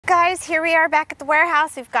Guys, here we are back at the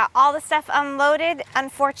warehouse. We've got all the stuff unloaded.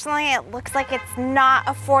 Unfortunately, it looks like it's not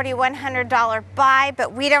a $4,100 buy,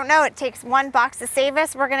 but we don't know. It takes one box to save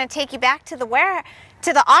us. We're going to take you back to the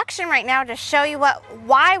auction right now to show you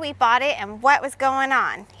why we bought it and what was going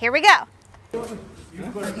on. Here we go.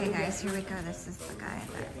 Okay, guys, here we go. This is the guy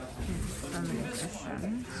that is the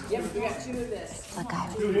musician. Yep, we got two of this. The guy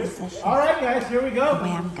with the musician. All right, guys, here we go. The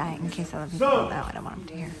Wham guy, in case other people don't know. I don't want them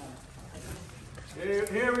to hear.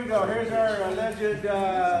 Here we go. Here's our alleged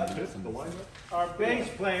our bass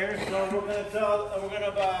player. So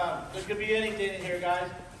there could be anything in here, guys.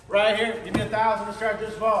 Right here, give me 1,000 to start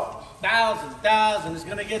this vault. 1,000 is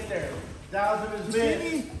gonna get there. 1,000 is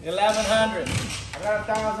bid. 1,100. I got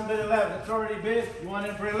 1,000 bid 11. It's already bid. You want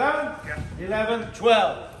it for 11? Yeah. 11,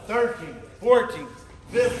 12, 13, 14,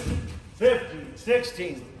 15, 15,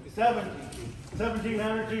 16, 17,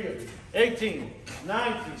 1,700 to you. 18,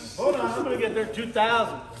 19. Hold on, I'm gonna get there.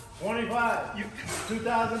 2,000. 25.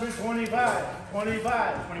 2,000 bid 25.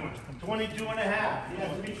 25. 21. 22 and a half. You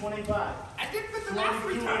have to be 25. I did put the last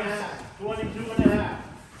 3 times. 22 and a half.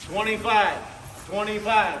 25.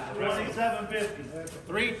 25. 2750.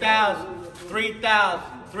 3,000.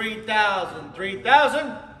 3,000. 3,000.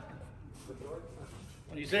 3,000.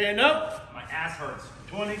 What are you saying? No? My ass hurts.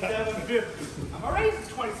 2750. I'm already at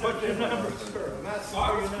 27. What's your number, sir? I'm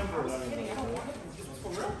asking for your number.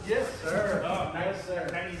 Yes, sir. Oh, yes, sir.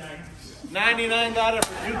 99. $99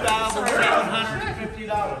 for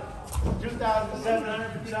 $2,750.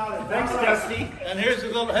 $2,750. Thanks, Dusty. And here's the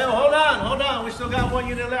little. Hey, hold on. We still got one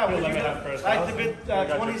unit left. Let me have first. Like to bid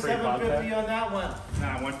 $2,750 on that one.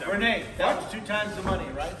 Nah, I want that. Renee, that was 2 times the money,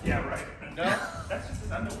 right? Yeah, right. No? That's just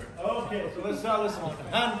his underwear. Okay, so let's sell this one.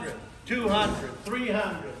 100, 200,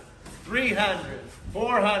 300, 300,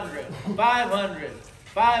 400, 500,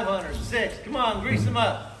 500, 6. Come on, grease them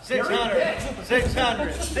up. 600,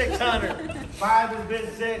 600, 600. 5 has been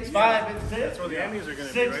 6, 5 and 6. That's where the Emmys are going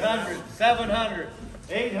to be right 600, 700,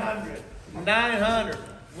 800, 900,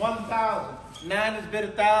 1,000. 9 has bid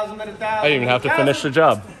 1,000, bid 1,000. I didn't even have to finish the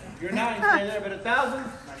job. You're 9, stay there, bid 1,000.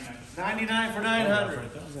 99 for 900.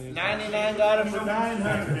 $99 for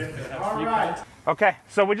 900. All right. Okay,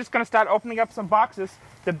 so we're just going to start opening up some boxes.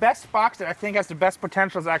 The best box that I think has the best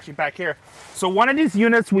potential is actually back here. So one of these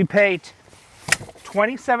units we paid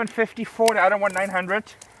 $2,750 for, the other one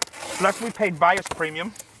 $900. Plus we paid buyer's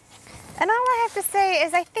premium. And all I have to say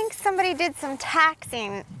is I think somebody did some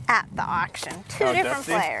taxing at the auction. Two different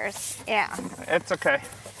Dusty? players. Yeah. It's okay.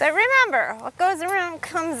 But remember, what goes around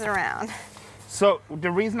comes around. So the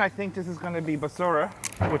reason I think this is going to be basura,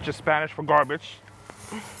 which is Spanish for garbage.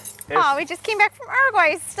 Oh, we just came back from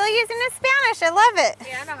Uruguay. He's still using his Spanish. I love it.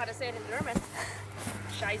 Yeah, I know how to say it in German.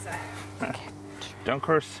 Scheiße. Don't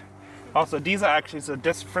curse. Also, these are actually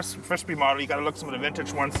this Frisbee model. You got to look some of the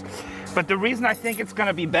vintage ones. But the reason I think it's going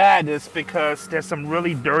to be bad is because there's some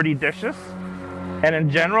really dirty dishes. And in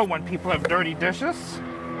general, when people have dirty dishes,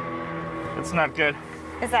 it's not good.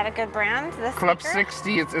 Is that a good brand? This Club speaker?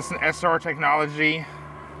 60, it's an SR technology.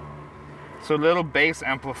 So little bass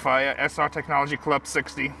amplifier, SR technology Club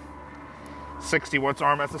 60. 60 watts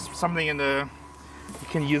arm. That's something you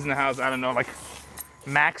can use in the house. I don't know, like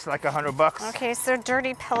max like $100. Okay, so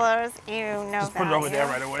dirty pillows, no Just value. put it over there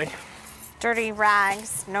right away. Dirty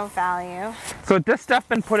rags, no value. So this stuff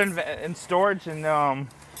been put in storage and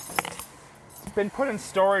been put in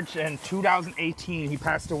storage in 2018. He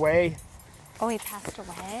passed away. Oh, he passed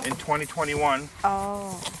away? In 2021.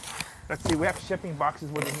 Oh. Let's see, we have shipping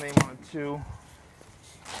boxes with his name on it too.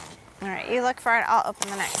 All right, you look for it. I'll open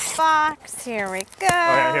the next box. Here we go. Oh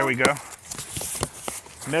yeah, here we go.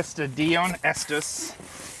 Mr. Dion Estes.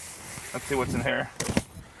 Let's see what's in here.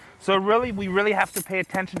 So really, we really have to pay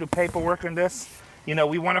attention to paperwork in this. You know,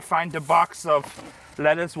 we want to find the box of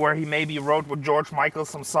letters where he maybe wrote with George Michael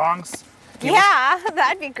some songs.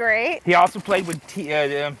 That'd be great. He also played with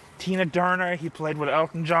Tina Turner. He played with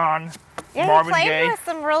Elton John, Yeah, Marvin he played Gaye. with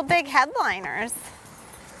some real big headliners.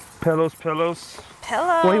 Pillows. Pillows.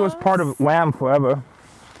 Well, he was part of Wham forever.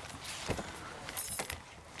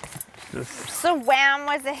 So Wham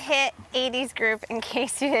was a hit 80s group in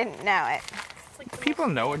case you didn't know it. People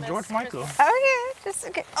know it, George Michael. Okay, just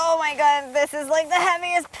okay. Oh my God, this is like the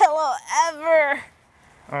heaviest pillow ever.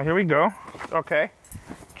 Here we go. Okay.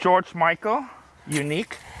 George Michael,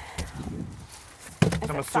 unique.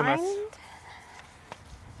 I'm assuming Signed?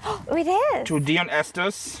 Oh, it is. to Dion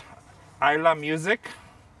Estes, Isla Music,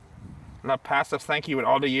 La Paz of thank you with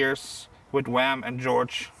all the years with Wham and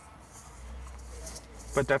George.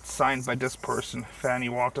 But that's signed by this person, Fanny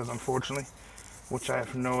Walters, unfortunately, which I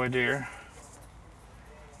have no idea.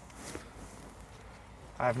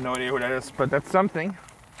 I have no idea who that is, but that's something.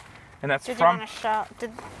 And that's Did you from. want to show?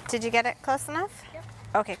 Did you get it close enough? Yep.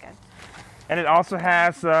 Okay, good. And it also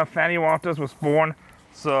has Fanny Walters was born,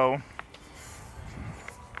 so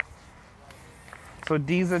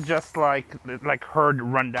these are just like her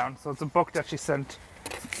rundown. So it's a book that she sent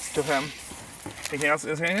to him. Anything else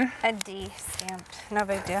is in here? A D stamped. No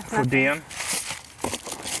big deal. For Dion.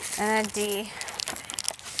 And a D.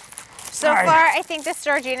 So All right. far, I think the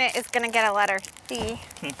storage unit is going to get a letter D.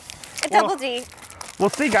 A double D. We'll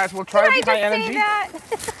see, guys. We'll try to Did be I high just say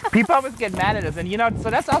energy. that? People always get mad at us, and so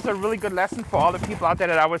that's also a really good lesson for all the people out there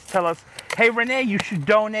that always tell us, hey Renee, you should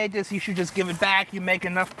donate this, you should just give it back, you make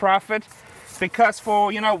enough profit. Because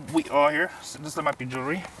for, here, so this might be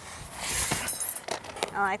jewelry.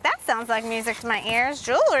 I'm like, that sounds like music to my ears.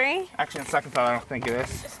 Jewelry. Actually, in second thought, I don't think it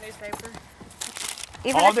is. Just newspaper.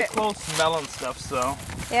 Even All if the it, clothes smell and stuff, so.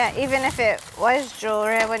 yeah, even if it was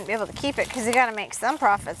jewelry, I wouldn't be able to keep it because you got to make some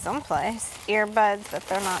profit someplace. Earbuds, but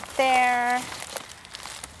they're not there.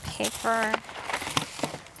 Paper.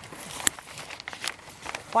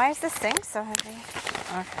 Why is this thing so heavy?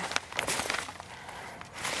 Okay.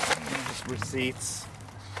 Just receipts.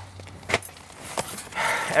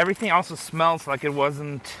 Everything also smells like it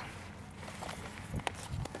wasn't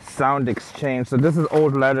sound exchange. So this is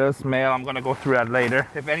old letters, mail. I'm gonna go through that later.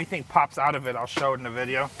 If anything pops out of it, I'll show it in the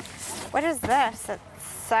video. What is this? It's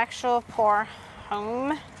Sexual Pour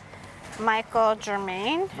Home. Michael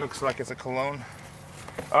Germain. Looks like it's a cologne.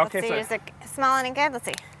 Let's Okay, see, so is it smell any good? Let's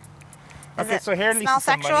see. okay, so here at least smell is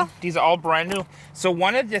some sexual? money. These are all brand new. So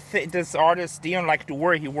one of this artist Dion liked to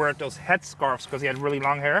wear, he wore those head scarves because he had really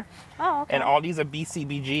long hair. Oh, okay. And all these are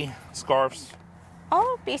BCBG scarves.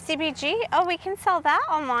 Oh, BCBG. Oh, we can sell that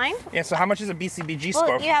online. Yeah. So how much is a BCBG Well,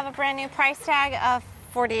 scarf? you have a brand new price tag of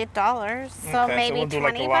 $48, so Okay, so maybe we'll do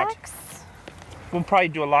like a 20 lot. bucks. We'll probably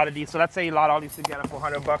do a lot of these. So let's say you lot all these together for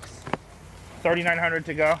 $100. 3,900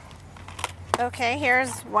 to go. Okay,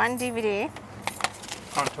 here's one DVD.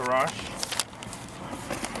 Entourage.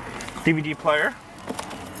 DVD player.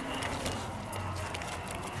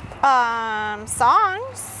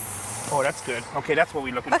 Songs. Oh, that's good. Okay, that's what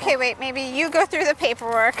we're looking Okay, for. wait, maybe you go through the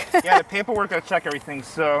paperwork. Yeah, the paperwork, I'll check everything.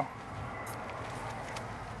 So,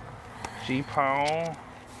 G-Pow.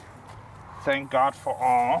 Thank God for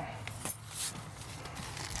all.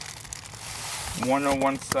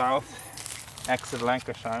 101 South, exit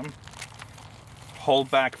Lancashire.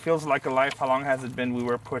 Hold back, feels like a life. How long has it been we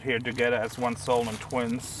were put here together as one soul and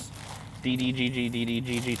twins?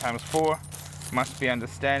 DDGG times 4. Must be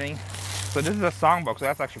understanding. So this is a songbook, so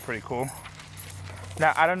that's actually pretty cool.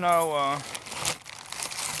 Now, I don't know,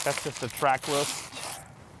 that's just a track list.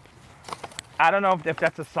 I don't know if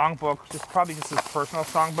that's a songbook. It's probably just his personal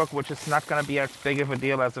songbook, which is not going to be as big of a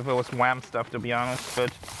deal as if it was Wham stuff, to be honest.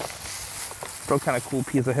 But still kind of cool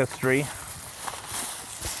piece of history.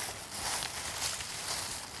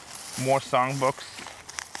 More songbooks.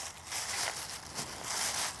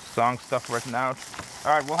 Song stuff written out.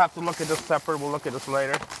 All right, we'll have to look at this separate. We'll look at this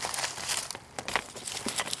later.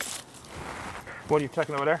 What are you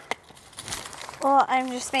checking over there? Well, I'm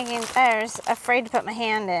just making, I was afraid to put my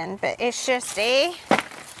hand in, but it's just a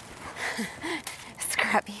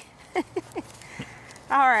scrubby.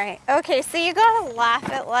 All right, okay, so you gotta laugh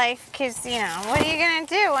at life because, what are you gonna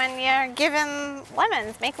do when you're given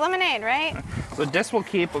lemons? Make lemonade, right? So this will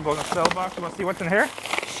keep, we'll go in the cell box. You wanna see what's in here?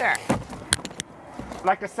 Sure.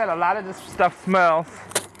 Like I said, a lot of this stuff smells.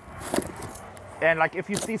 And like if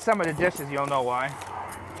you see some of the dishes, you'll know why.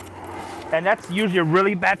 And that's usually a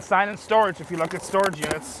really bad sign in storage. If you look at storage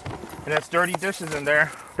units and there's dirty dishes in there,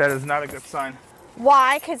 that is not a good sign.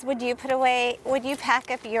 Why? Because would you pack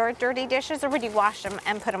up your dirty dishes or would you wash them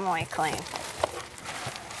and put them away clean?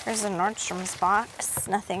 There's a Nordstrom's box,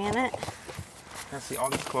 nothing in it. Let's see, all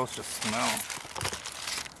these clothes just smell.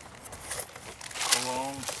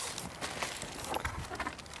 Cologne.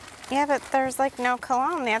 Yeah, but there's like no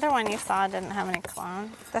cologne. The other one you saw didn't have any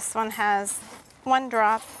cologne. This one has one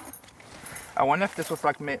drop. I wonder if this was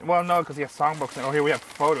like, well, no, because he has songbooks. Oh, here we have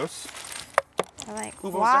photos. I'm like, Who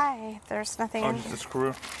was why? There's nothing Oh, in just here. a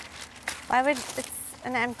screw. Why would, it's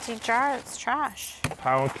an empty jar, it's trash.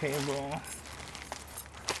 Power cable.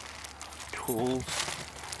 Tools.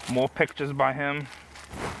 More pictures by him.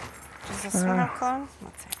 Does this one have cologne?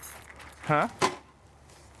 Let's see. Huh?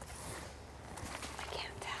 I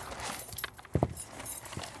can't tell.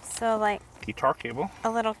 So like Guitar cable. a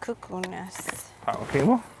little cuckoo-ness. Power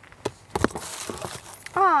cable.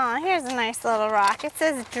 Aw, here's a nice little rock. It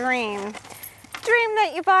says dream. Dream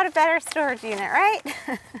that you bought a better storage unit, right?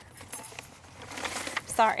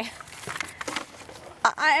 Sorry.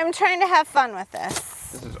 I'm trying to have fun with this.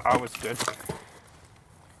 This is always good.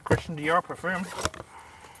 Christian Dior perfume.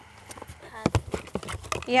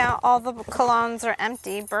 Yeah, all the colognes are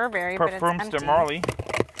empty. Burberry, but it's Parfums empty. de Marley.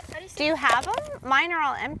 Do you have them? Mine are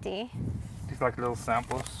all empty. These like little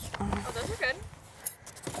samples. Oh, those are good.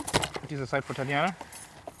 These are side for Tatiana.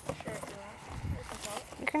 Sure,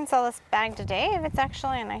 You can sell this bag today if it's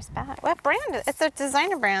actually a nice bag. What brand? It's a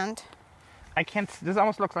designer brand. I can't. This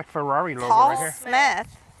almost looks like Ferrari logo Paul right here. Smith.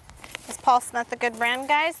 Is Paul Smith a good brand,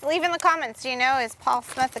 guys? Leave in the comments. Do you know, is Paul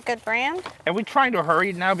Smith a good brand? And we're trying to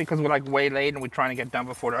hurry now because we're like way late and we're trying to get done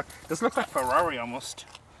before dark. This looks like Ferrari almost.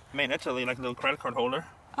 Made in Italy, like a little credit card holder.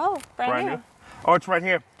 Oh, brand new. Oh, it's right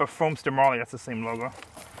here. Parfums de Marley. That's the same logo. All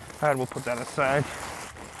right, we'll put that aside.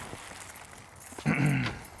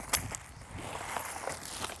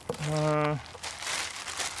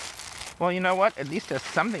 Well, you know what? At least there's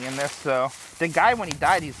something in this. So the guy, when he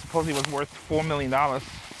died, he supposedly was worth $4 million.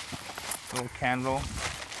 Little candle.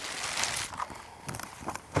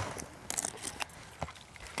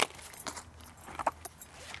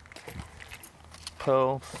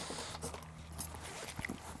 Pearls.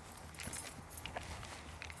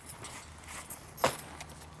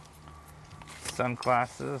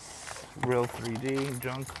 Sunglasses. Real 3D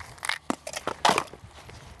junk.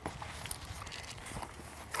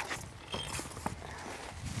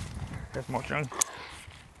 There's more junk.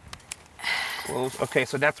 Clothes. Okay,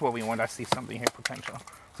 so that's what we want. I see something here, potential.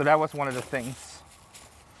 So that was one of the things.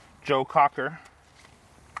 Joe Cocker.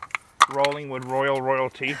 Rolling with Royal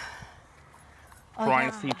Royalty.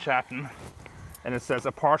 Brian C. Chatton. And it says,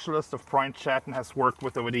 a partialist of Brian Chatton has worked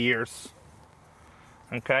with over the years.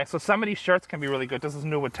 Okay, so some of these shirts can be really good. This is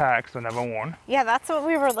new with tags, so never worn. Yeah, that's what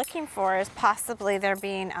we were looking for, is possibly there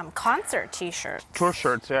being concert t-shirts. Tour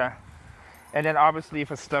shirts, yeah. And then obviously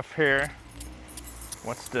for stuff here,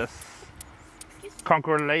 what's this?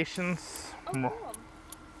 Congratulations. Oh, cool.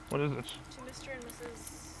 What is it? To Mr. and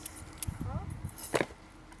Mrs.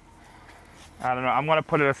 I don't know. I'm gonna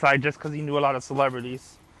put it aside just because he knew a lot of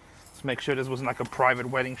celebrities. Let's make sure this wasn't like a private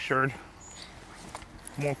wedding shirt.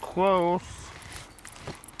 More clothes.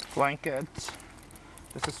 Blankets.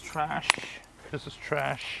 This is trash. This is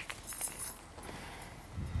trash.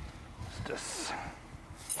 What's this?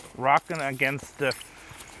 Rock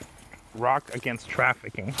against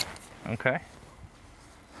trafficking. Okay.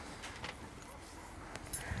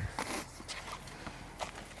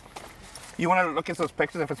 You want to look at those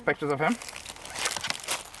pictures if it's pictures of him?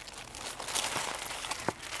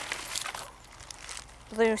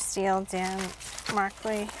 Blue Steel, Dan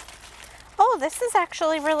Markley. Oh, this is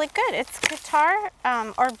actually really good. It's guitar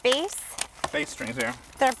or bass. Bass strings here.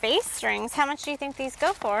 They're bass strings. How much do you think these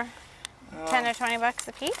go for? 10 or 20 bucks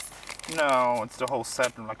a piece? No, it's the whole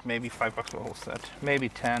set, like maybe $5 for the whole set. Maybe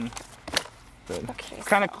 10. But Okay, it's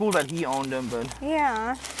kind of cool that he owned them, but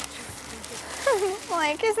Yeah.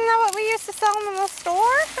 Like, isn't that what we used to sell them in the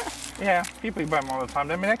store? yeah, people buy them all the time.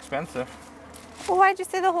 They're expensive. Well, why'd you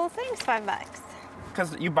say the whole thing's $5?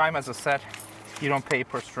 Because you buy them as a set. You don't pay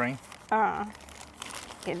per string. Oh.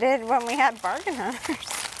 You did when we had bargain hunters.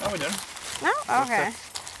 No, we didn't. No? Okay.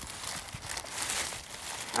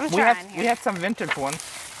 I'm We trying had, here. we had some vintage ones.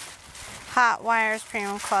 Hot wires,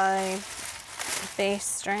 premium quality, bass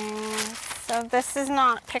strings. So this is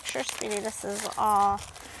not picture speedy. This is all.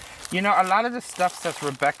 You know, a lot of the stuff says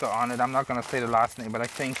Rebecca on it. I'm not going to say the last name, but I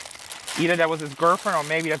think either that was his girlfriend or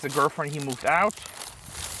maybe that's a girlfriend he moved out.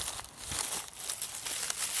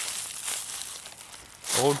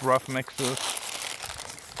 Old rough mixes.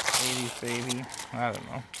 80s baby. I don't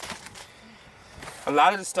know. A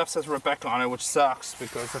lot of the stuff says Rebecca on it, which sucks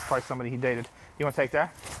because that's probably somebody he dated. You want to take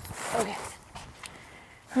that? Okay.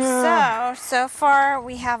 So far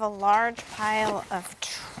we have a large pile of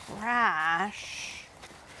trash.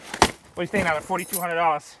 What do you think now?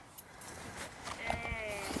 $4,200.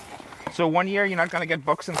 So 1 year you're not going to get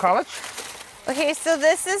books in college? Okay, so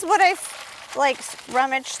this is what I like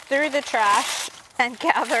rummaged through the trash and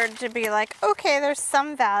gathered to be like, okay, there's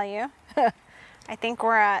some value. I think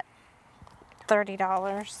we're at $30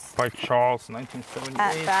 By Charles, 1978.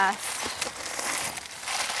 at best.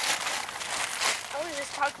 Oh, we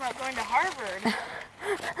just talking about going to Harvard.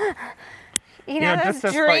 You know this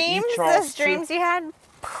those says by E. dreams? Charles, Those dreams you had?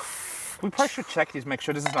 We probably should check these, make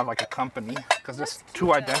sure this is not like a company, because they're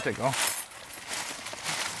too identical.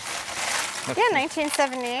 Let's Yeah, see.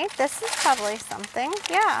 1978. This is probably something.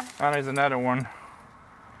 Yeah. Oh, there's another one.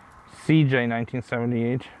 CJ,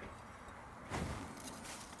 1978.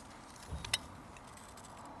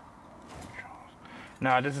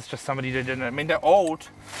 No, this is just somebody that didn't. I mean, they're old.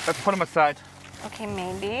 Let's put them aside. Okay,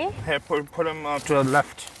 maybe. Here, put them to the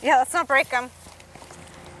left. Yeah, let's not break them.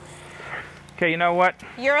 Okay, you know what?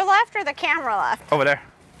 Your left or the camera left? Over there.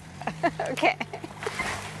 Okay.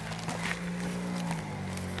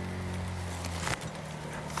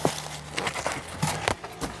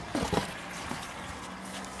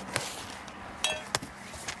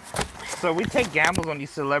 So we take gambles on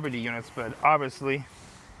these celebrity units, but obviously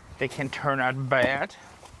they can turn out bad.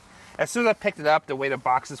 As soon as I picked it up, the way the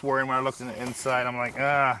boxes were and when I looked in the inside, I'm like,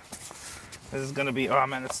 this is gonna be, oh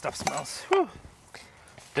man, this stuff smells. Whew.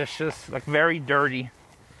 It's just like very dirty.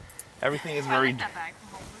 Everything is I very, like that bag from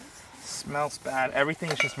Whole Foods. smells bad.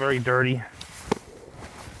 Everything is just very dirty.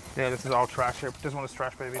 Yeah, this is all trash here. This one is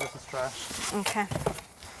trash, baby. This is trash. Okay.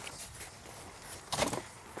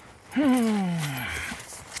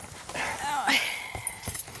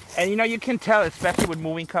 And you know, you can tell, especially with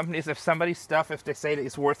moving companies, if somebody's stuff, if they say that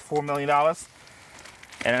it's worth $4 million, and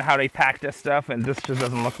then how they pack this stuff, and this just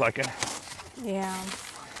doesn't look like it. Yeah.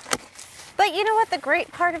 But you know what the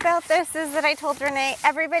great part about this is that I told Renee,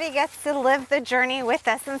 everybody gets to live the journey with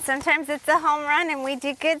us, and sometimes it's a home run and we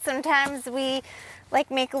do good, sometimes we like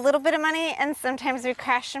make a little bit of money, and sometimes we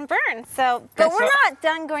crash and burn. So, but we're not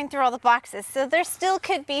done going through all the boxes, so there still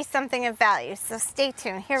could be something of value, so stay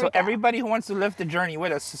tuned. Here we go. So everybody who wants to live the journey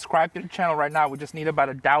with us, subscribe to the channel right now. We just need about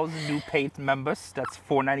 1,000 new paid members. That's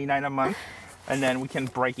 $4.99 a month, and then we can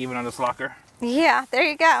break even on this locker. Yeah, there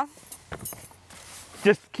you go.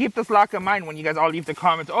 Just keep this locker in mind when you guys all leave the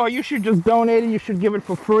comments. Oh, you should just donate it. You should give it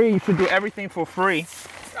for free. You should do everything for free.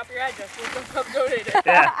 Drop your address. We'll come donate it.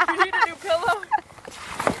 Yeah. You need a new pillow?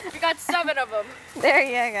 We got 7 of them. There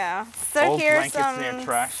you go. So Old here's blankets there, some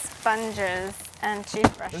trash. sponges and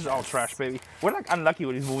toothbrushes. This is all trash, baby. We're like unlucky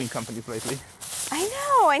with these moving companies lately. I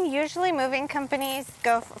know, and usually moving companies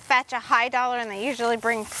go fetch a high dollar, and they usually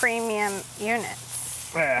bring premium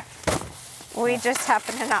units. Yeah. We just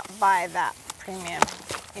happen to not buy that premium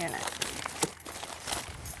unit.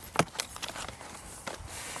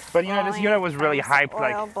 But you know, this unit was really hyped.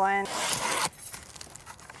 Oil Like, blend.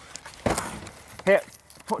 here,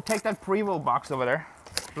 take that Prevo box over there.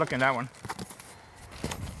 Look in that one.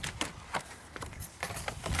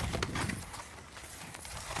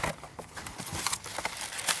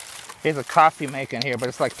 Here's a coffee maker in here, but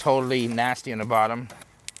it's like totally nasty in the bottom.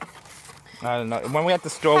 I don't know. When we at the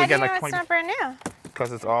store, How we do you get know like it's 20 not brand new?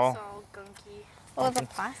 because it's It's all. all gunky. Oh, the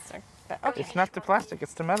plastic. But okay. It's not the plastic,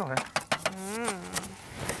 it's the metal here.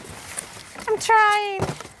 I'm trying.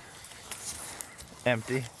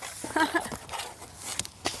 Empty.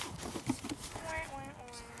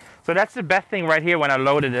 So that's the best thing right here when I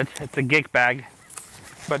loaded it. It's a gig bag,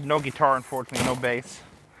 but no guitar, unfortunately, no bass.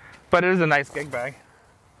 But it is a nice gig bag.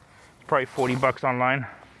 It's probably 40 bucks online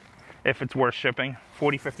if it's worth shipping.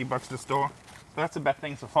 40, 50 bucks to the store. So that's the best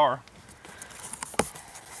thing so far.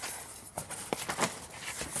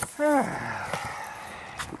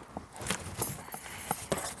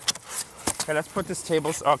 Okay, let's put this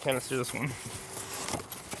table. Okay, let's do this one.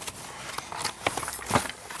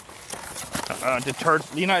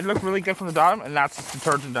 Detergent. You know, it looked really good from the bottom, and that's just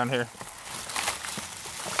detergent down here.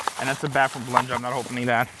 And that's a bathroom plunger. I'm not opening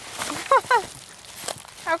that.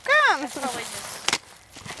 How come? Probably just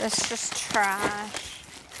It's just trash.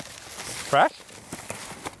 Trash?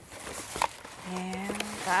 Yeah,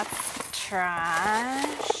 that's trash.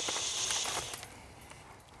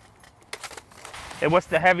 It was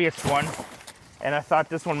the heaviest one, and I thought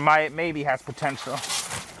this one maybe has potential.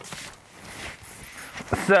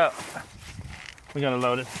 So, we're gonna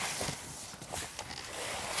load it.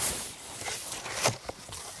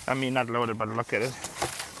 I mean, not load it, but look at it.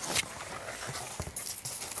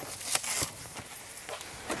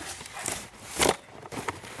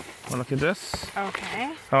 Well, look at this.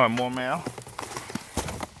 Okay. Oh, and more mail.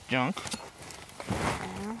 Junk.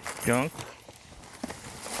 Junk.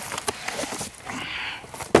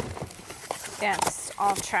 Yeah, it's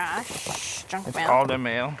all trash. Junk It's mail. all the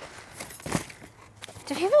mail.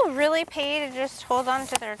 Do people really pay to just hold on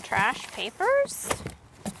to their trash papers?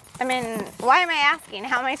 I mean, why am I asking?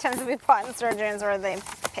 How many times have we bought in storage units where they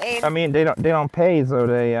paid? I mean, they don't pay, so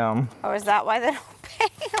they Or is that why they don't pay?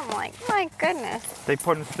 I'm like, my goodness. they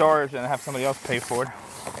put in storage and have somebody else pay for it.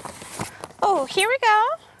 Oh, here we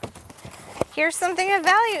go. Here's something of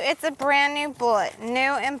value. It's a brand new bullet,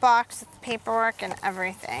 new in box with paperwork and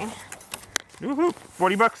everything. Woohoo!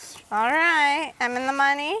 40 bucks. All right, I'm in the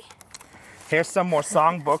money. Here's some more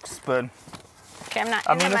songbooks, but Okay, I'm not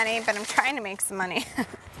I in mean, the it's- money, but I'm trying to make some money.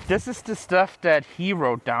 this is the stuff that he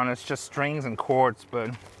wrote down. It's just strings and chords, but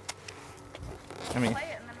I mean, play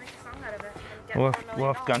it and then make a song out of it. And get we'll $4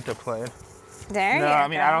 million. have Gunter play it. There you No, go. I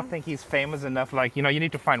mean, I don't think he's famous enough. Like, you know, you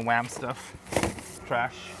need to find Wham stuff.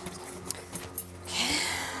 Trash.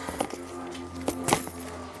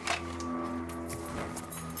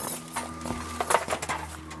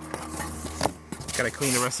 Gotta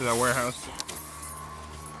clean the rest of that warehouse.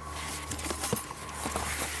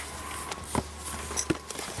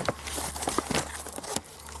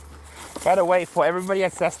 By the way, for everybody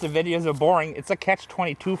that says the videos are boring, it's a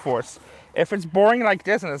catch-22 for us. If it's boring like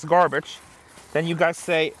this and it's garbage, then you guys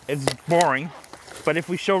say it's boring. But if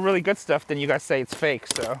we show really good stuff, then you guys say it's fake,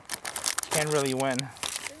 so can't really win.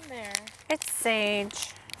 What's in there? It's sage,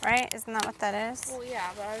 right? Isn't that what that is? Well,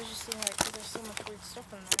 yeah, but I was just thinking, like, there's so much weird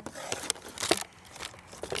stuff in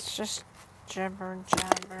there. It's just jibber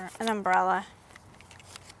jabber. An umbrella.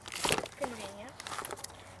 Convenient.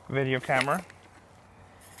 Video camera.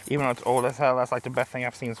 Even though it's old as hell, that's like the best thing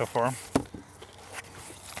I've seen so far.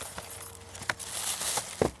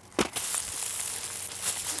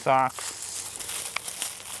 Socks.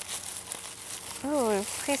 Ooh,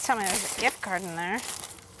 please tell me there's a gift card in there.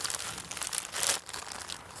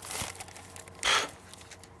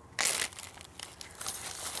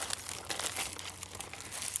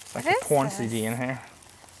 It's like What a is porn this? CD in here.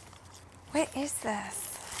 What is this?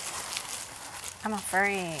 I'm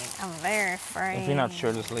afraid. I'm very afraid. If you're not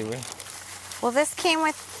sure, just leave it. Well, this came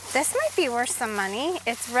with, this might be worth some money.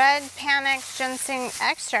 It's red panic ginseng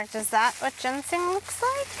extract. Is that what ginseng looks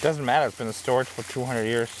like? Doesn't matter, it's been in storage for 200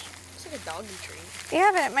 years. It's like a doggy treat. Yeah,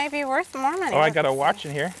 but it might be worth more money. Oh, I got a watch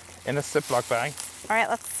in here, in a Ziploc bag. All right,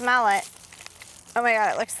 let's smell it. Oh my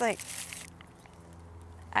God, it looks like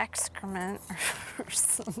excrement or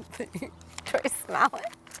something. Do I smell it?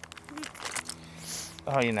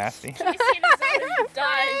 Oh, you nasty. JC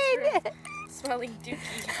dies from smelling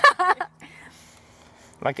dookie.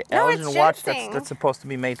 Like an No, it's Elgin watch ginseng. that's supposed to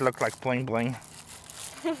be made look like bling bling.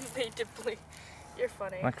 They did blink. You're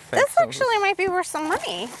funny. Like fake This silver. actually might be worth some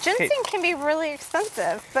money. Ginseng can be really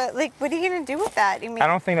expensive, but like, what are you gonna do with that? You I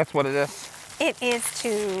don't think that's what it is. It is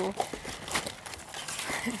too.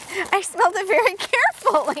 I smelled it very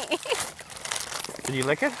carefully. Did you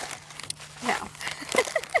lick it? No.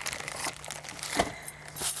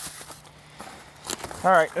 All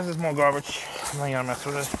right, this is more garbage. I'm not gonna mess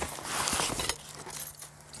with it.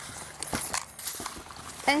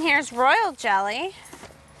 And here's royal jelly.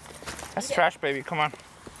 That's trash, baby. Come on.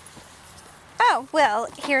 Oh, well,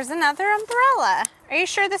 here's another umbrella. Are you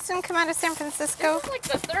sure this didn't come out of San Francisco? This is like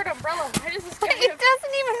the third umbrella. Why does this guy It have...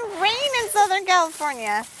 doesn't even rain in Southern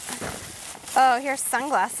California. Oh, here's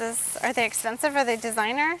sunglasses. Are they expensive? Are they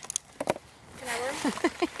designer? Can I wear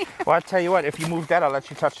them? Well, I tell you what. If you move that, I'll let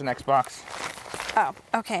you touch the next box. Oh,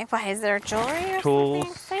 okay. Why, is there jewelry or Tools.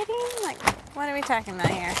 something exciting? Like, what are we talking about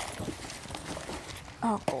here?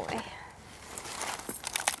 Oh, boy.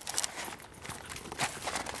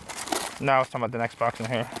 No, I was talking about the next box in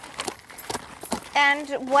here.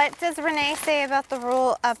 And what does Renee say about the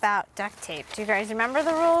rule about duct tape? Do you guys remember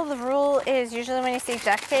the rule? The rule is usually when you see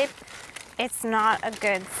duct tape, it's not a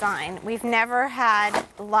good sign. We've never had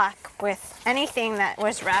luck with anything that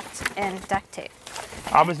was wrapped in duct tape.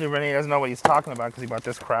 Obviously, Renee doesn't know what he's talking about because he bought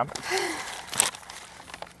this crap.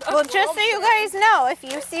 Well, just so you guys know, if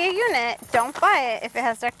you see a unit, don't buy it if it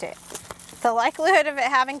has duct tape. The likelihood of it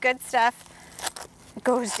having good stuff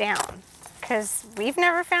goes down. Because we've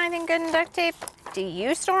never found anything good in duct tape. Do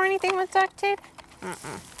you store anything with duct tape?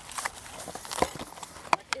 Mm-mm.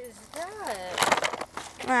 What is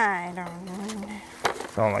that? I don't know.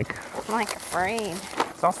 So like, I'm like afraid.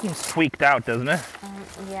 it all seems tweaked out, doesn't it?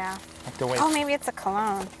 Yeah. Like the way. Oh, maybe it's a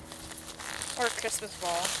cologne. Or a Christmas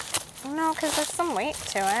ball. No, because there's some weight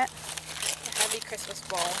to it. A heavy Christmas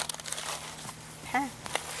ball. Huh.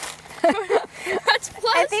 That's plastic!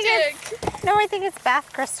 I think no, I think it's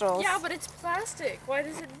bath crystals. Yeah, but it's plastic. Why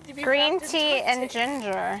does it need to be Green wrapped in tea duct and tape?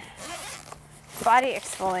 ginger. Body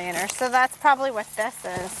exfoliator. So that's probably what this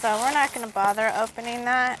is. So we're not going to bother opening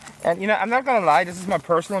that. And you know, I'm not gonna lie. This is my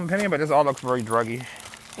personal opinion, but this all looks very druggy.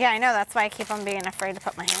 Yeah, I know. That's why I keep on being afraid to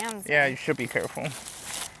put my hands Yeah, in. you should be careful.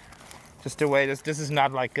 Just the way this is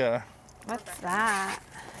not like a. What's that?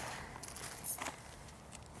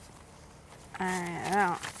 I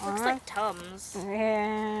don't Looks like Tums.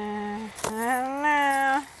 Yeah, I don't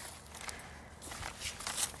know.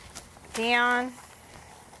 Dion.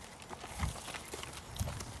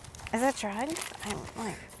 Is it drugged? I'm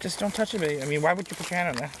like, Just don't touch it, baby. I mean, why would you put your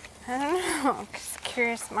hand on that? I don't know. Just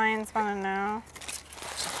curious minds want to know.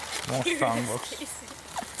 More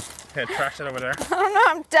songbooks. Here, trash it over there. I don't know.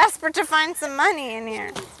 I'm desperate to find some money in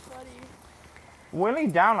here. We're only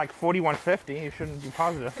down like 41.50. You shouldn't be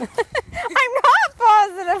positive. I'm not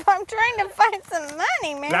positive. I'm trying to find some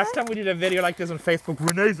money, man. Last time we did a video like this on Facebook,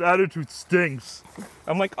 Renee's attitude stinks.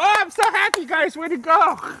 I'm like, oh, I'm so happy, guys. Way to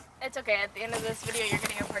go. It's okay. At the end of this video, you're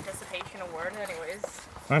getting a participation award anyways.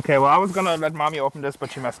 Okay, well, I was going to let Mommy open this,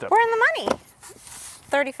 but she messed up. Where in the money?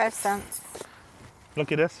 35 cents.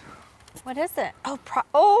 Look at this. What is it? Oh,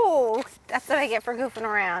 oh, that's what I get for goofing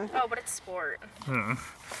around. Oh, but it's sport.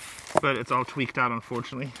 but it's all tweaked out,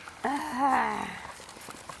 unfortunately.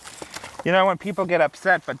 You know when people get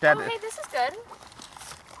upset, but that. Oh, hey, this is good.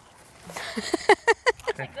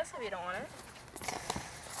 Take this if you don't want it.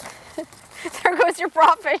 There goes your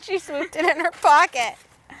profit. She swooped it in her pocket.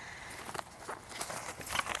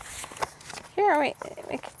 Here, we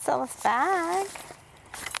can sell this bag.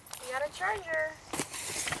 You got a charger.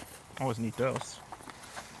 Always need those.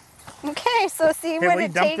 Okay, so see Hey, what will you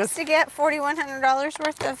it dump takes this? to get $4,100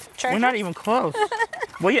 worth of chargers? We're not even close.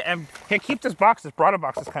 Well, yeah, and here, keep this box. This broader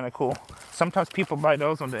box is kind of cool. Sometimes people buy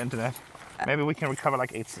those on the internet. Maybe we can recover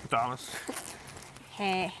like $8.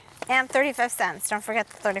 Hey, and 35 cents. Don't forget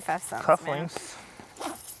the 35 cents. man. Cufflinks.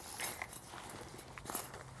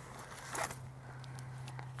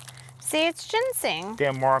 See, it's ginseng.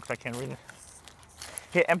 Damn marks, I can't read it.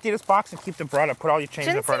 Here, empty this box and keep the broader. Put all your change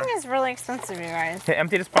in the Ginseng broader. is really expensive, you guys. Here,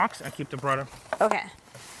 empty this box and keep the broader. Okay.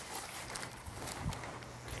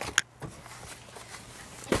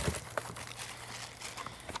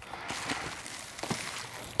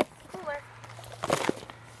 Cooler.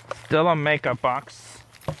 Still a makeup box.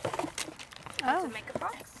 Oh. To make a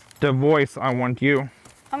box. The Voice, I Want You.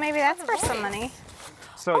 Oh, maybe that's for some money.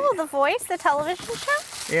 So, Oh, The Voice, the television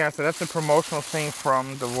show? yeah, so that's a promotional thing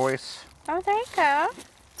from The Voice. Oh, there you go.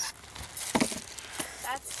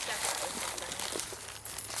 That's definitely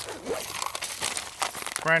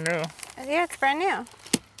something. Brand new. Yeah, it's brand new.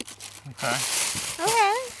 Okay.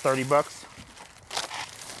 Okay. $30.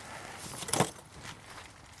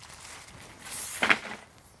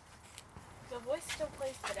 The Voice still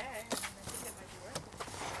plays today. I think it might be worth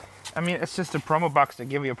it. I mean, it's just a promo box they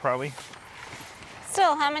give you probably.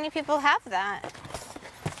 Still, how many people have that?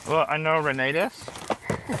 Well, I know Renee does.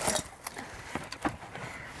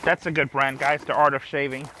 That's a good brand, guys. The Art of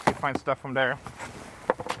Shaving. You find stuff from there.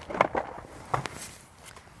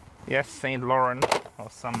 Yes, St. Laurent or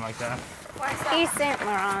something like that. Why is that? East St.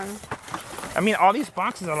 Laurent. I mean, all these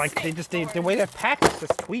boxes are like, the way they're packed is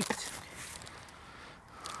just tweaked.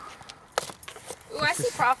 Ooh, I see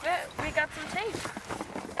profit. We got some tape.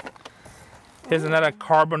 Here's another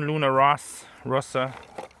Carbon Luna Rossa.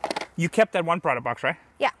 You kept that one product box, right?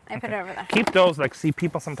 Yeah, I put it over there. Keep those, like, see,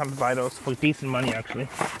 people sometimes buy those for decent money, actually.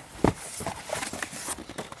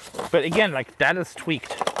 But again, like, that is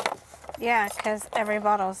tweaked. Yeah, because every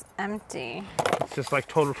bottle's empty. It's just like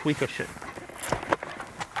total tweaker shit.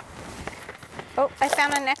 Oh, I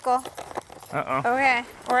found a nickel. Uh-oh. Okay,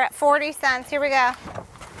 we're at 40 cents. Here we go.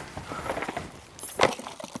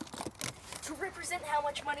 To represent how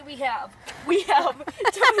much money we have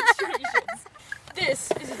demonstrations.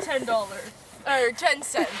 This is a $10 or 10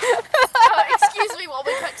 cents. Excuse me while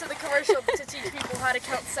we cut to the commercial to teach people how to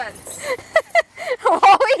count cents.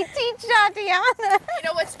 While we teach Tatiana. You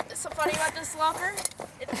know what's so funny about this slopper?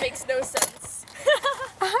 It makes no sense.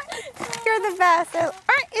 You're the best.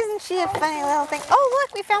 Isn't she a funny little thing? Oh,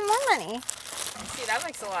 look, we found more money. See, that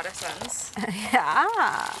makes a lot of sense. Yeah,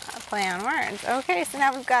 play on words. Okay, so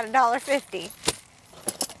now we've got $1.50.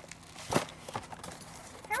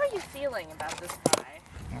 How are you feeling about this pie?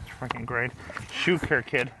 That's freaking great. Shoot her,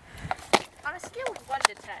 kid. On a scale of 1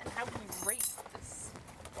 to 10, how would you rate this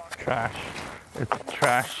box? Trash. It's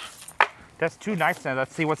trash. That's 2 nightstands.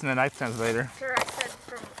 Let's see what's in the nightstands later. Sure, I said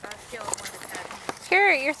from a scale of 1 to 10.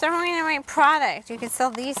 Here, you're throwing away product. You could sell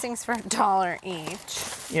these things for $1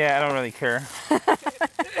 each. Yeah, I don't really care. Well,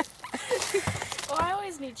 I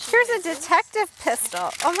always need cheese. Here's a detective pistol.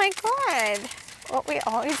 Oh my god. What we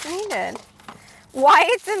always needed. Why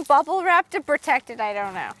it's in bubble wrap to protect it, I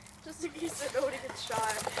don't know. Just in case nobody gets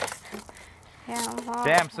shot. Yeah, well,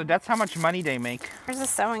 Damn, so that's how much money they make. here's a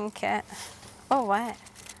sewing kit. Oh, what?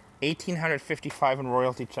 $1,855 in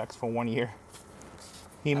royalty checks for 1 year.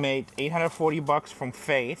 He made $840 from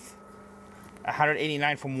Faith,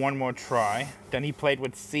 $189 from One More Try. Then he played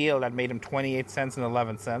with Seal, that made him 28 cents and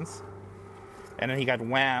 11 cents. And then he got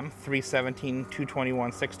Wham, $317,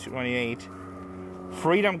 $221, $628.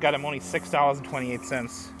 Freedom got him only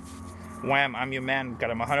 $6.28. Wham, I'm Your Man got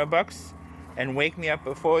him $100. And Wake Me Up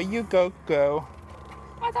Before You Go Go.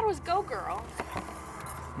 Oh, I thought it was Go Girl.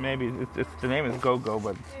 Maybe it's the name is Go Go,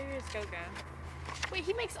 but Maybe it's Go Go. Wait,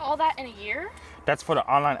 he makes all that in a year? that's for the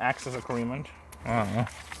online access agreement. I don't know.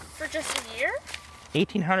 For just a year?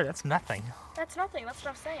 $1,800, that's nothing. That's nothing. That's what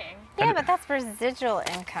I'm saying. Yeah, but that's residual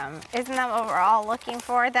income. Isn't that what we're all looking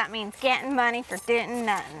for? That means getting money for doing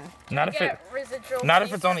nothing. Not if it, Get residual not if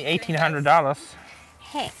fees it's only for doing $1,800.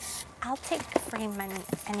 Hey, I'll take free money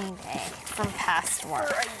any day from past this work.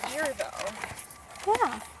 for a year, though.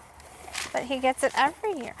 Yeah, but he gets it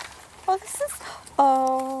every year. Oh, this is,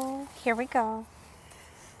 oh, here we go.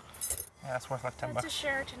 Yeah, that's worth like $10 It's a bucks.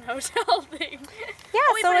 Sheraton hotel thing. Yeah,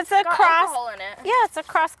 Wait, so but it's a got cross. alcohol in it. Yeah, it's a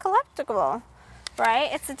cross collectible, right?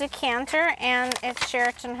 It's a decanter and it's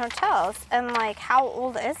Sheraton Hotels. And like, how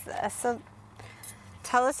old is this? So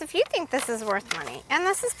tell us if you think this is worth money. And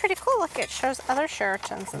this is pretty cool. Look, it shows other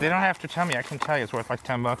Sheratons. They don't have to tell me. I can tell you it's worth like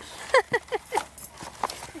 $10 bucks.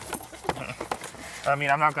 I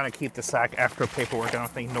mean, I'm not gonna keep the sack after paperwork. I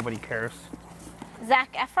don't think nobody cares.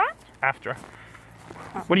 Zac Efron? After.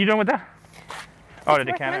 What are you doing with that? Oh, the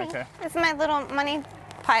It's worth decanter. money. Okay. This is my little money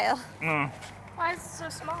pile. Why is it so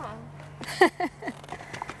small?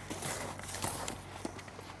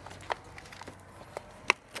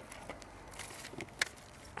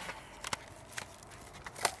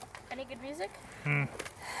 Any good music?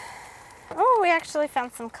 Oh, we actually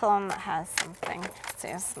found some cologne that has something. Let's see,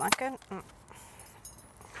 it's not good.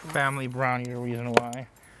 Family brownie, the reason why.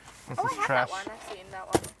 This Oh, is I have trash. that one. I've seen that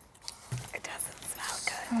one. It doesn't smell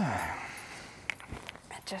good.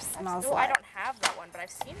 It just smells Oh, I like... don't have that one, but I've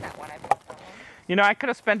seen that one. I've bought that one. You know, I could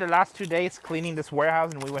have spent the last 2 days cleaning this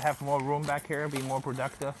warehouse and we would have more room back here, be more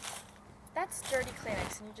productive. That's dirty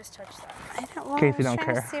Kleenex, and you just touched that. I don't, well, Casey I was don't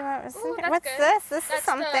trying care. to see what was Ooh, in here. that's What's good. this? This That's is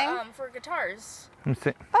something. The, for guitars. Let me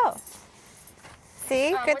see. Oh. See,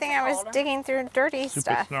 good what's thing it I was called? digging through dirty Super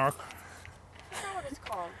stuff. snark. I don't know what it's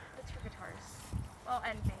called. It's for guitars. Well,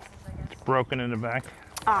 and basses, I guess. Broken in the back.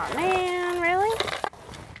 Oh man, really?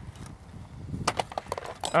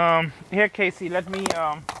 Here, Casey, let me,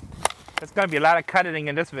 there's gonna be a lot of cutting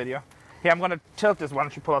in this video. Here, I'm gonna tilt this. Why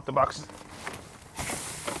don't you pull out the boxes?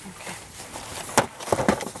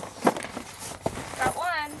 Got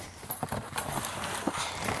one.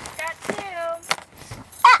 Got two.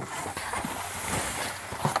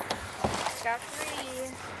 Got three.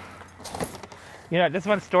 You know, this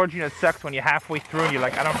one storage unit sucks when you're halfway through and you're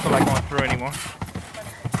like, I don't feel like going through anymore.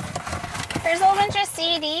 There's a whole bunch of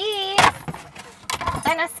CDs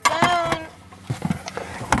and a spoon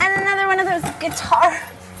and another one of those guitar.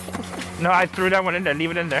 No, I threw that one in there. Leave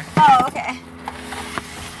it in there. Oh, okay.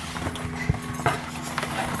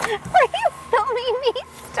 Are you filming me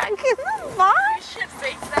stuck in the You box? should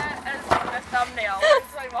make that as a thumbnail.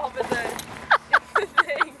 It's like all the thing.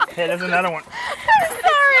 Hey, there's another one. I'm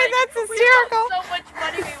sorry, that's hysterical. We lost so much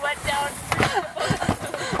money we went down.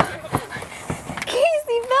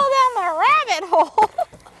 Casey fell down the rabbit hole.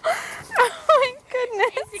 Oh my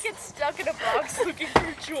goodness. He gets stuck in a box looking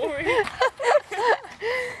for jewelry. When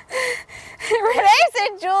I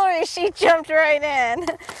said jewelry, she jumped right in.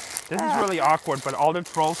 This is really awkward, but all the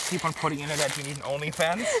trolls keep on putting in it that you need an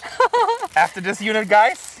OnlyFans. After this unit,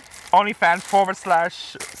 guys,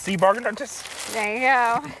 OnlyFans/C bargain artist. There you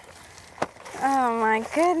go. Oh my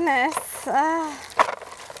goodness.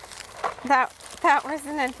 That was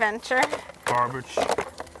an adventure. Garbage. Okay.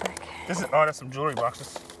 This is, oh, there's some jewelry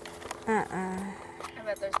boxes. I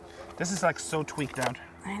bet there's nothing. This is like so tweaked out.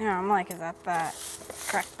 I know, I'm like, is that the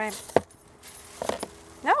correct babe?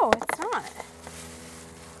 No, it's not.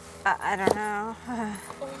 I don't know.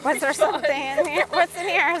 Was there something in here? What's in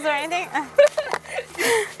here? Is there anything? I'm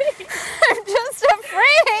just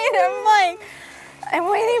afraid. I'm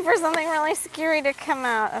waiting for something really scary to come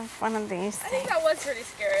out of one of these I think things. that was pretty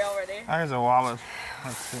scary already. There's a wallet.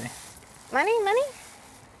 Let's see. Money?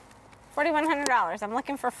 $4,100. I'm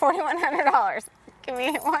looking for $4,100. Give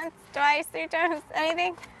me once, twice, three times,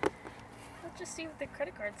 anything? Let's just see what the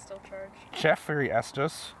credit cards still charge. Jeffrey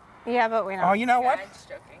Estes. Yeah, but we don't. Oh, you know what? Yeah, I'm just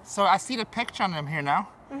joking. So I see the picture on him here now.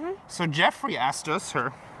 So Jeffrey Estes,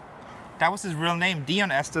 that was his real name,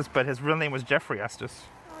 Dion Estes, but his real name was Jeffrey Estes.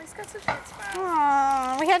 Oh, he's got such a good smile.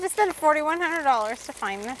 Aw, we had to spend $4,100 to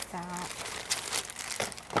find this out.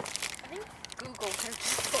 I think Google could have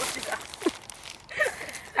just told you that.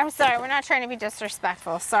 I'm sorry, we're not trying to be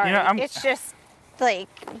disrespectful. Sorry. You know, it's just like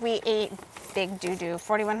we ate big doo-doo.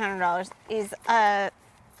 $4,100 is a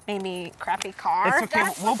maybe crappy car. It's okay,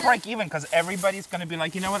 That's we'll the- break even because everybody's going to be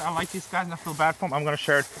like, you know what, I like these guys and I feel bad for them. I'm going to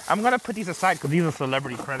share it. I'm going to put these aside because these are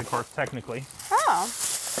celebrity credit cards technically. Oh.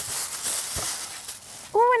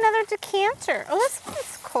 Ooh, another decanter. Oh, this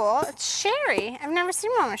one's cool. It's sherry. I've never seen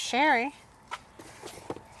one with sherry.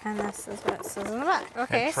 And this is what it says in the back.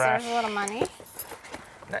 Okay, so there's a little money.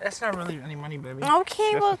 That's not really any money, baby.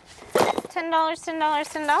 Okay, That's well,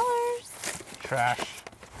 $10. Trash.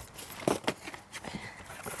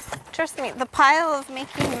 Trust me, the pile of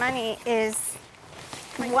making money is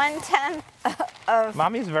 1/10 of.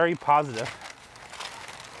 Mommy's very positive.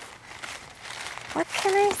 What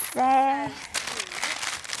can I say?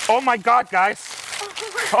 Oh my God, guys.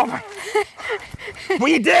 Oh my.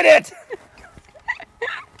 We did it.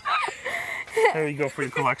 There you go for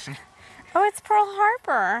your collection. Oh, it's Pearl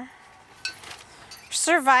Harbor.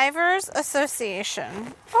 Survivors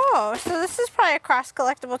Association. Oh, so this is probably a cross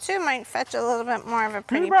collectible too. Might fetch a little bit more of a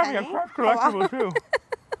pretty Probably penny. a cross collectible too.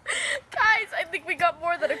 Guys, I think we got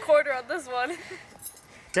more than a quarter on this one.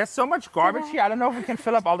 There's so much garbage here. I don't know if we can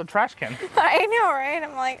fill up all the trash cans. I know, right?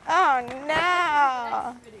 I'm like, oh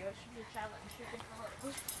no. Video should be a challenge. You can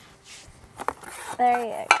follow. There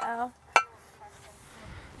you go.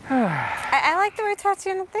 I like the way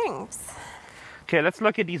Tatiana thinks. Okay, let's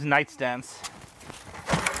look at these nightstands.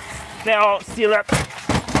 They all seal up.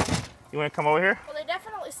 You want to come over here? Well, they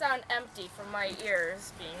definitely sound empty from my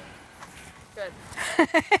ears being good.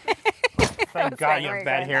 Thank God you have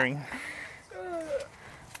bad hearing.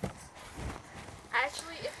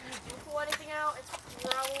 Actually, if you do pull anything out, it's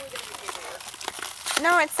probably going to be bigger.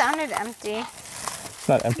 No, it sounded empty. It's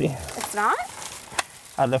not empty. It's not?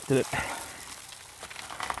 I lifted it.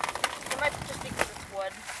 It might just be because it's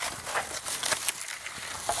wood.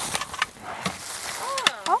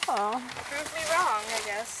 Oh. Prove me wrong, I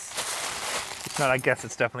guess. It's not, I guess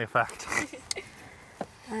it's definitely a fact.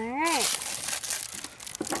 Alright.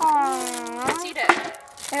 Aww. Let's eat it.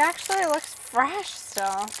 It actually looks fresh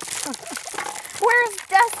still. Where's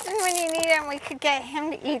Dustin when you need him? We could get him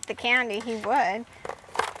to eat the candy. He would.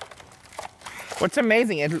 What's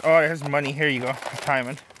amazing, it has money. Here you go,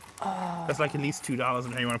 timing. Oh. That's like at least $2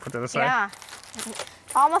 in here. You want to put that aside? Yeah.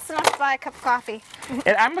 Almost enough to buy a cup of coffee.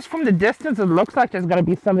 And almost from the distance, it looks like there's going to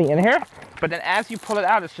be something in here. But then as you pull it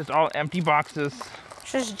out, it's just all empty boxes.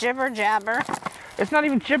 Just jibber jabber. It's not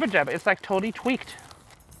even jibber jabber. It's like totally tweaked.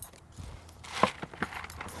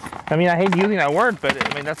 I mean, I hate using that word, but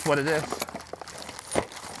I mean, that's what it is.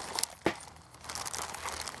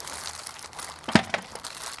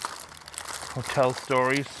 Hotel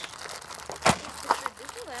stories.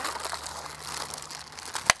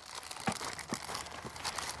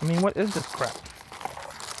 I mean, what is this crap?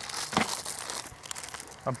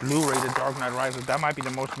 A Blu-ray The Dark Knight Rises. That might be the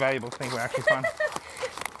most valuable thing we actually find.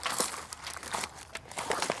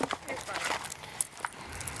 It's fine.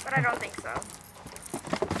 But I don't think so.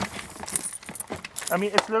 I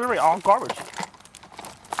mean, it's literally all garbage.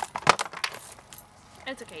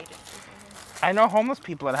 It's okay. You didn't see something. I know homeless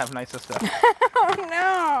people that have nicer stuff. Oh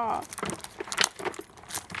no.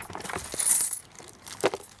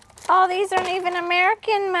 Oh, these aren't even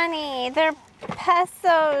American money. They're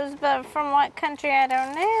pesos, but from what country, I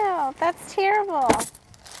don't know. That's terrible.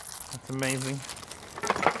 That's amazing.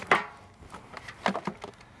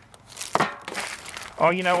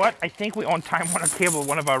 Oh, you know what? I think we own Time Warner Cable,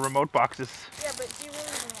 one of our remote boxes. Yeah, but do you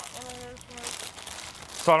really even want one of those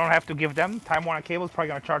remotes? So I don't have to give them. Time Warner Cable is probably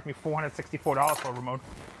going to charge me $464 for a remote.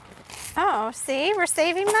 Oh, see? We're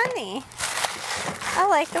saving money. I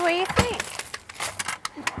like the way you think.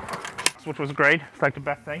 Which was great. It's like the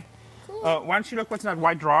best thing. Cool. Why don't you look what's in that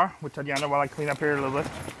white drawer with Tatiana while I clean up here a little bit.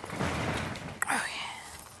 Okay.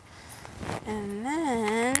 And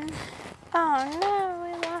then, oh no,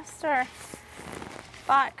 we lost our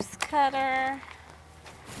box cutter.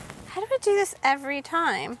 How do I do this every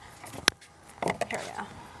time? Here we go.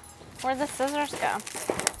 Where'd the scissors go?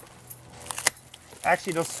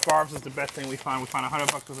 Actually, those scarves is the best thing we find. We find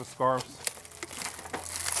 $100 worth of scarves.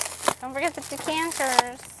 Don't forget the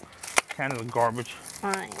decanters. Kind of garbage.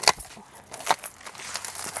 Fine.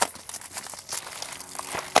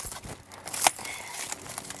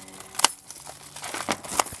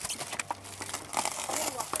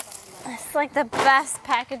 It's like the best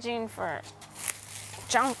packaging for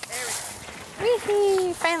junk.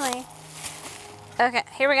 Wee-hee, finally. Okay,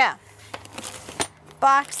 here we go.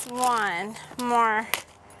 Box one, more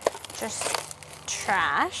just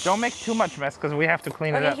trash. Don't make too much mess because we have to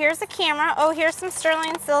clean it Okay, up. here's a camera. Oh, here's some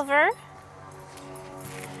sterling silver.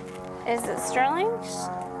 Is it sterling?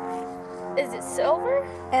 Is it silver?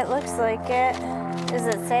 It looks like it. Does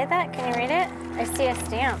it say that? Can you read it? I see a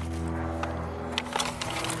stamp.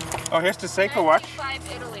 Oh, here's the Seiko watch.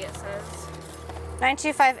 95 Italy, it says.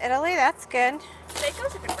 925 Italy, that's good.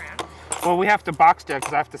 Seiko's a good brand. Well, we have the box there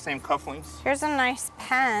because I have the same cufflinks. Here's a nice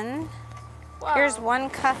pen. Wow. Here's one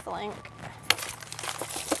cufflink.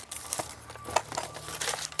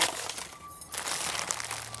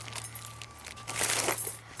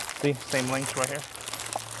 See, same links right here.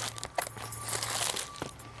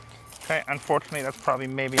 Okay, unfortunately, that's probably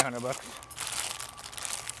maybe $100.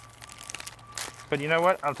 But you know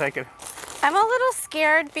what? I'll take it. I'm a little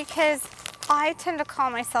scared because I tend to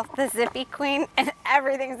call myself the zippy queen and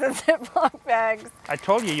everything's in Ziploc bags. I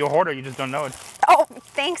told you, you're a hoarder, you just don't know it. Oh,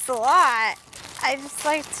 thanks a lot. I just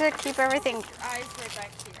like to keep everything Eyes right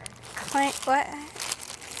back here. clean. What?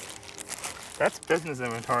 That's business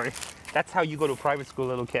inventory. That's how you go to private school,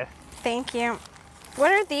 little kid. Thank you.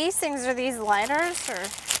 What are these things? Are these lighters or?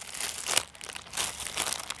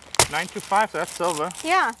 925, so that's silver.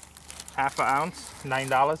 Yeah. Half an ounce,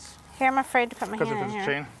 $9. Here, I'm afraid to put my Because hand of in this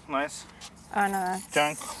here. chain. Nice. Oh no, that's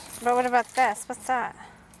Junk. But what about this? What's that?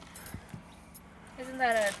 Isn't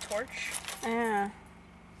that a torch? Yeah.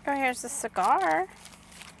 Oh, here's a cigar.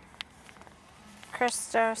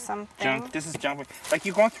 Cristo something. Junk. This is junk. Like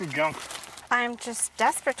you're going through junk. I'm just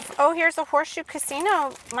desperate. Oh, here's a Horseshoe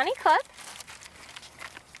Casino money clip.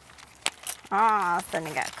 Oh, then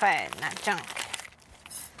you got quiet, not junk.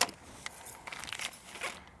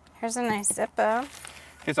 Here's a nice Zippo.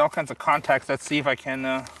 Here's all kinds of contacts. Let's see if I can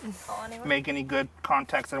Call anyone? make any good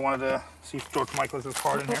contacts. I wanted to see if George Michael's is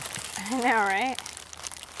hard in here. I know, right?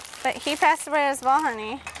 But he passed away as well,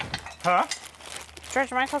 honey. Huh?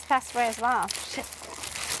 George Michael's passed away as well. Shit.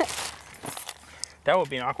 That would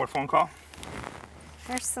be an awkward phone call.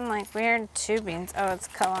 There's some like weird tubings. Oh, it's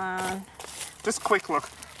cologne. Just quick look.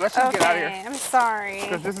 Let's just get out of Okay, here. I'm sorry.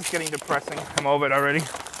 Because this is getting depressing. I'm over it already. The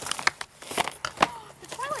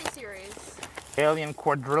Twilight series. Alien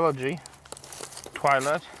Quadrilogy.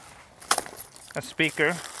 Twilight. A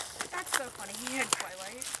speaker. That's so funny. He had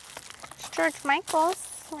Twilight. It's George Michael's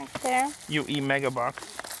right there. UE Mega Box.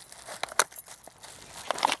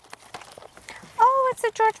 Oh, it's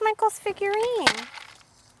a George Michael's figurine.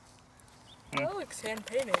 That looks hand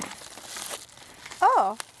painted.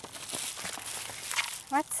 Oh.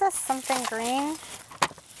 What's this? Something green?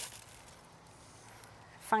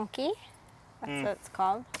 Funky? That's what it's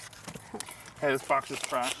called. Hey, this box is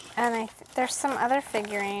trash. And there's some other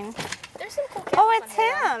figurine. There's some cool Oh, candles it's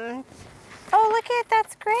on here. him. Oh, look at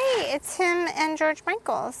that's great. It's him and George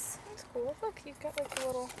Michael's. That's cool. Look, you've got like a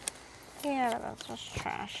little. Yeah, that's just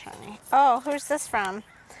trash, honey. Oh, who's this from?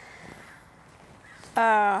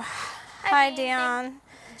 Oh, hi, Dion.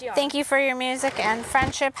 Thank you for your music and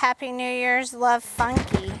friendship. Happy New Year's. Love,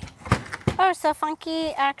 Funky. Oh, so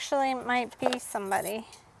Funky actually might be somebody.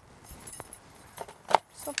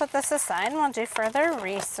 So we'll put this aside and we'll do further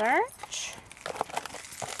research.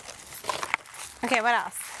 Okay, what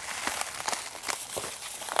else?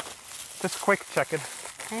 Just quick check it.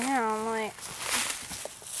 I know, I'm like...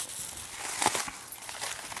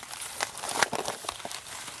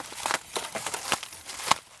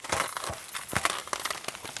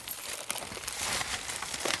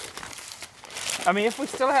 I mean, if we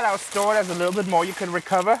still had our store, there's a little bit more you could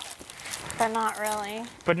recover. But not really.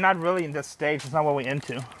 But not really in this stage. It's not what we're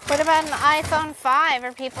into. What about an iPhone 5?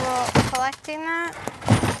 Are people collecting that?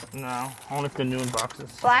 No, only if they're new in boxes.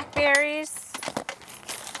 Blackberries?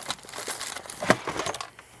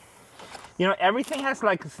 You know, everything has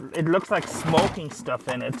like, it looks like smoking stuff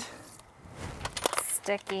in it.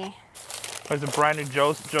 Sticky. There's a brand new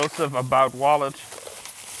Joseph About wallet.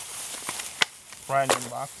 Brand new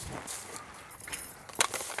box.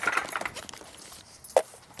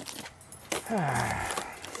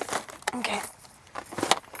 Okay.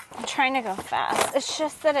 I'm trying to go fast. It's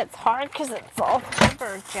just that it's hard because it's all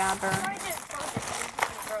jibber jabber.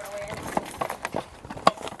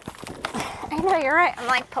 I know, you're right. I'm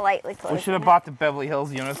like politely closing We should have it. bought the Beverly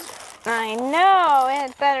Hills units. I know. It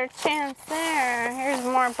had better chance there. Here's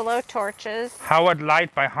more blowtorches. Howard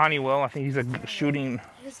Light by Honeywell. I think he's a shooting.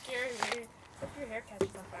 You're scary. Hope your hair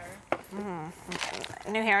catches on fire.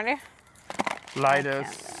 New hairdo? Lighters.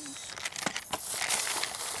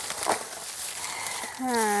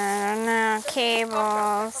 I don't know.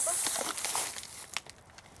 Cables.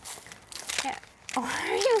 Yeah. Why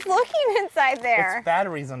are you looking inside there? It's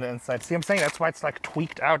batteries on the inside. See, I'm saying that's why it's like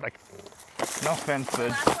tweaked out. Like, no offense, but.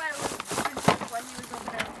 That's why I was confused when he was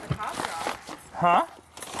opening up the cough drop. Huh?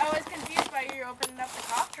 I was confused by you opening up the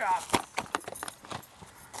cough drop.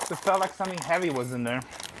 It felt like something heavy was in there.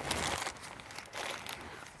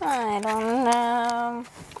 I don't know.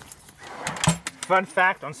 Fun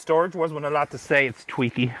fact on storage was we're not allowed to say it's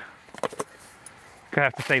tweaky. Gonna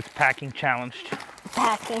have to say it's packing challenged.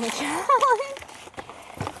 Packing challenge.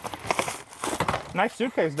 Nice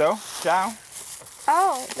suitcase though. Ciao.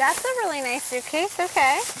 Oh, that's a really nice suitcase.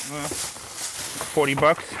 Okay. 40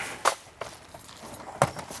 bucks.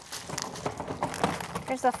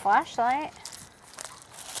 Here's a flashlight.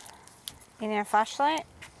 You need a flashlight?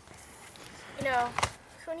 You know,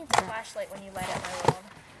 who needs a flashlight when you light up my world?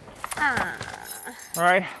 Ah. All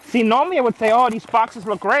right. See, normally I would say, oh, these boxes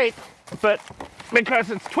look great, but because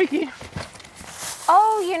it's tweaky.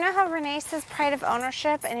 Oh, you know how Renee says pride of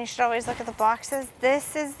ownership and you should always look at the boxes?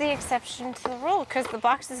 This is the exception to the rule because the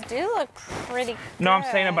boxes do look pretty good. No, I'm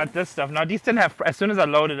saying about this stuff. No, these didn't have, as soon as I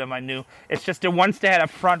loaded them, I knew. It's just the ones they had up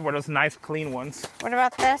front were those nice, clean ones. What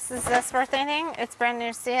about this? Is this worth anything? It's brand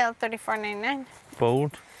new sale, $34.99.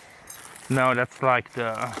 Bold. No, that's like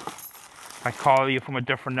the, I call you from a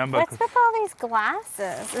different number. What's with all these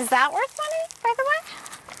glasses? Is that worth money, by the way?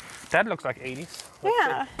 That looks like 80s.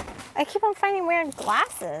 Yeah. I keep on finding weird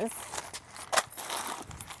glasses.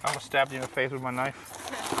 I almost stabbed you in the face with my knife.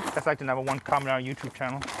 That's like the #1 comment on our YouTube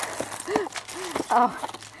channel. Oh.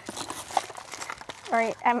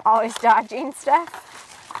 Right, I'm always dodging stuff.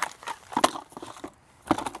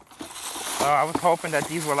 I was hoping that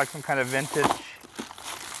these were like some kind of vintage,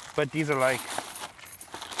 but these are like.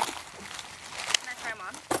 Can I try them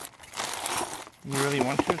on? You really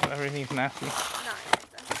want to? Everything's nasty. No, I think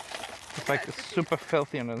so. It's like super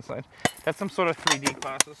filthy on the inside. That's some sort of 3D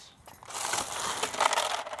glasses.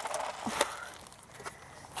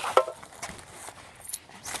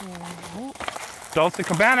 Dolce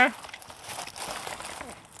Cabana.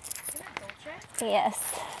 Yes.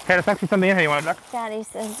 Hey, there's actually something in here. You want to look? Daddy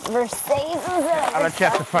says Mercedes. I'll let you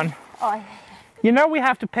have the fun. Oh, yeah. You know we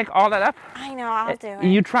have to pick all that up. I know, I'll do it.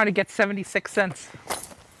 You trying to get 76 cents.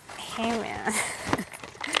 Hey, man.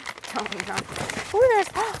 Oh, no. Ooh, there's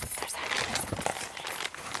that.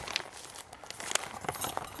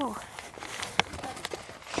 Ooh.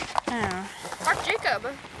 Oh. Mark Jacob.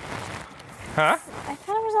 Huh? I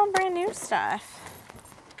thought it was all brand new stuff.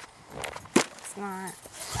 It's not.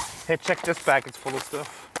 Hey, check this bag. It's full of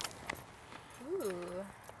stuff. Ooh.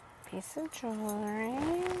 Piece of jewelry.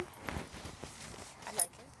 I like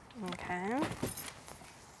it. Okay.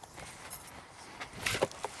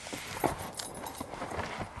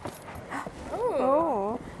 Ooh.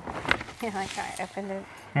 Oh. Yeah, like I opened it.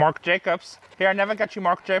 Marc Jacobs. Here, I never got you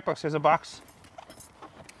Marc Jacobs. Here's a box.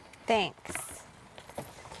 Thanks.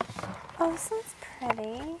 Oh, this one's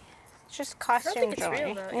pretty. It's just costume think it's jewelry.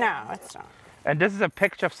 real, though. No, it's not. And this is a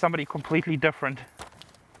picture of somebody completely different.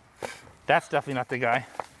 That's definitely not the guy.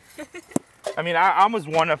 I mean, I almost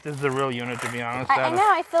wonder if this is a real unit, to be honest. I know.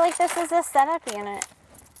 I feel like this is a setup unit.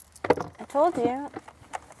 I told you.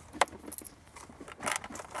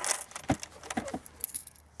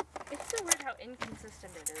 It's so weird how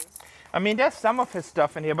inconsistent it is. I mean, there's some of his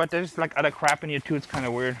stuff in here, but there's like other crap in here too. It's kind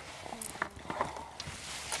of weird.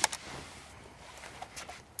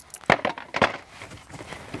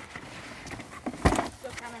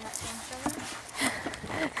 Still counting that same sugar?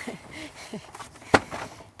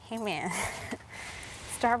 Hey, man.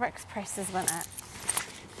 Starbucks prices went up.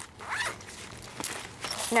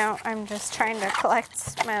 No, I'm just trying to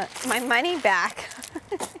collect my money back.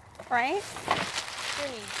 Right? Who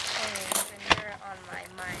needs change and you're on my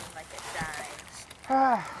mind like a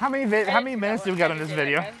dime? How many minutes do we got on this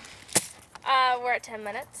video? We're at 10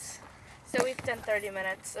 minutes. So we've done 30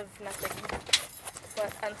 minutes of nothing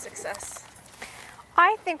but unsuccess.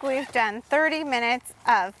 I think we've done 30 minutes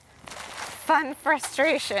of fun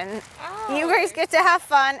frustration. Oh. You guys get to have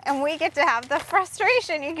fun, and we get to have the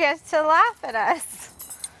frustration. You get to laugh at us.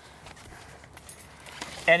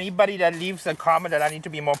 Anybody that leaves a comment that I need to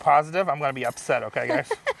be more positive, I'm gonna be upset. Okay,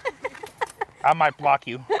 guys. I might block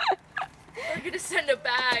you. We're gonna send a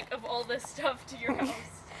bag of all this stuff to your house.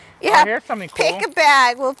 Yeah, Oh, here's something cool. pick a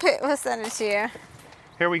bag. We'll send it to you.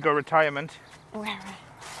 Here we go. Retirement. Where?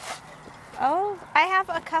 Oh, I have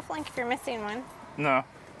a cufflink if you're missing one. No,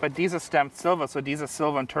 but these are stamped silver, so these are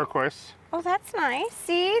silver and turquoise. Oh, that's nice.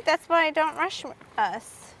 See, that's why I don't rush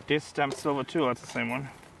us. This stamped silver too. That's the same one.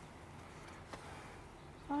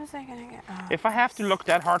 What was I gonna get? Oh. If I have to look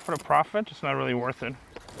that hard for the profit, it's not really worth it.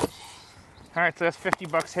 All right, so that's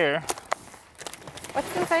 $50 here.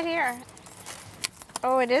 What's inside here?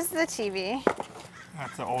 Oh, it is the TV.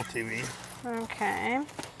 That's an old TV. Okay.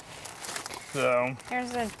 So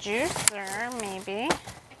Here's a juicer, maybe. I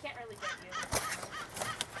can't really get you.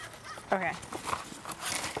 Okay.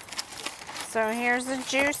 So here's a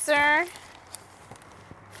juicer.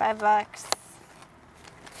 $5.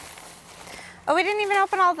 Oh, we didn't even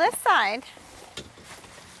open all this side.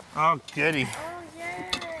 oh goody. Oh, yay.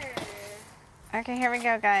 Okay, here we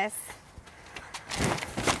go, guys.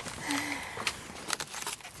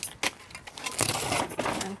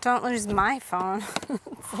 And don't lose my phone.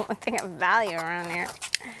 It's the one thing of value around here.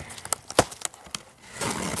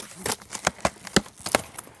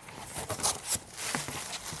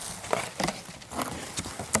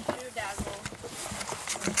 Dazzle.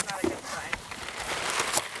 Not a good sign.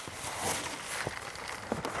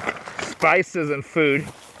 Spices and food.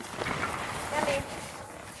 Yummy.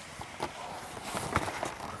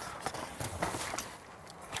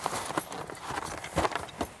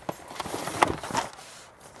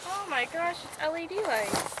 Oh my gosh, it's LED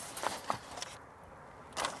lights.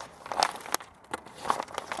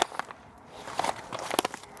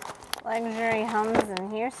 Luxury homes in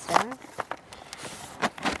Houston.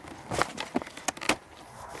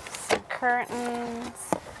 Some curtains.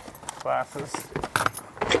 Glasses.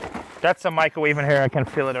 That's a microwave in here. I can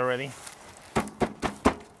feel it already.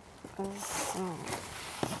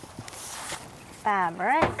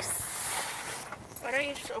 Fabrics. Why don't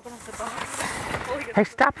you just open up the box? Hey,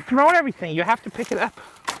 stop throwing everything. You have to pick it up.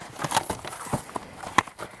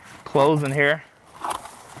 Clothes in here.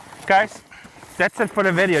 Guys, that's it for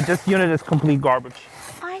the video. This unit is complete garbage.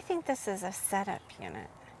 I think this is a setup unit.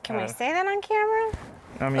 Can we say that on camera?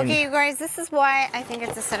 I mean, Okay, you guys, this is why I think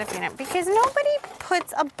it's a setup unit. Because nobody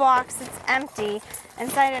puts a box that's empty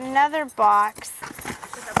inside another box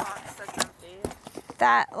It's a box that's empty.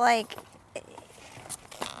 that, like,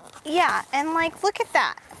 yeah, and like, look at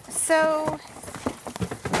that. So,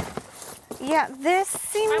 yeah, this Why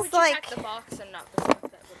seems would you like, pack the box and not the stuff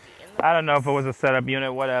that would be in the I don't know if it was a setup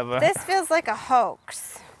unit, whatever. this feels like a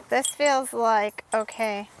hoax. This feels like,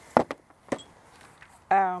 okay.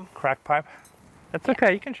 Crack pipe. That's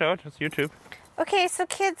okay. You can show it. It's YouTube. Okay, so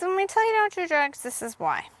kids, when we tell you don't do drugs, this is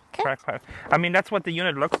why. Okay? Crack pipe. I mean, that's what the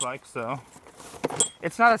unit looks like, so.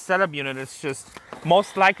 It's not a setup unit. It's just,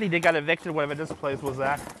 most likely they got evicted wherever this place was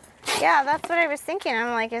at. Yeah, that's what I was thinking.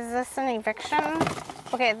 I'm like, is this an eviction?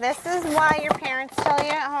 Okay, this is why your parents tell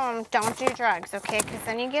you at home, don't do drugs, okay? Because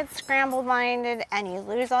then you get scramble-minded and you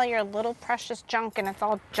lose all your little precious junk, and it's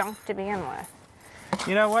all junk to begin with.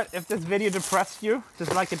 You know what? If this video depressed you,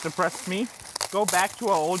 just like it depressed me, go back to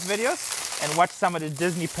our old videos and watch some of the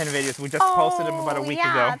Disney pin videos. We just posted them about a week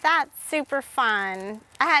yeah, ago. that's super fun.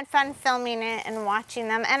 I had fun filming it and watching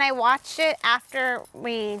them, and I watched it after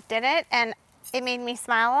we did it, and it made me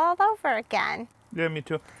smile all over again. Yeah, me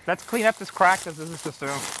too. Let's clean up this crack, because this is just a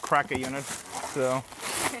cracker unit. So,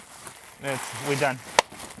 we're done.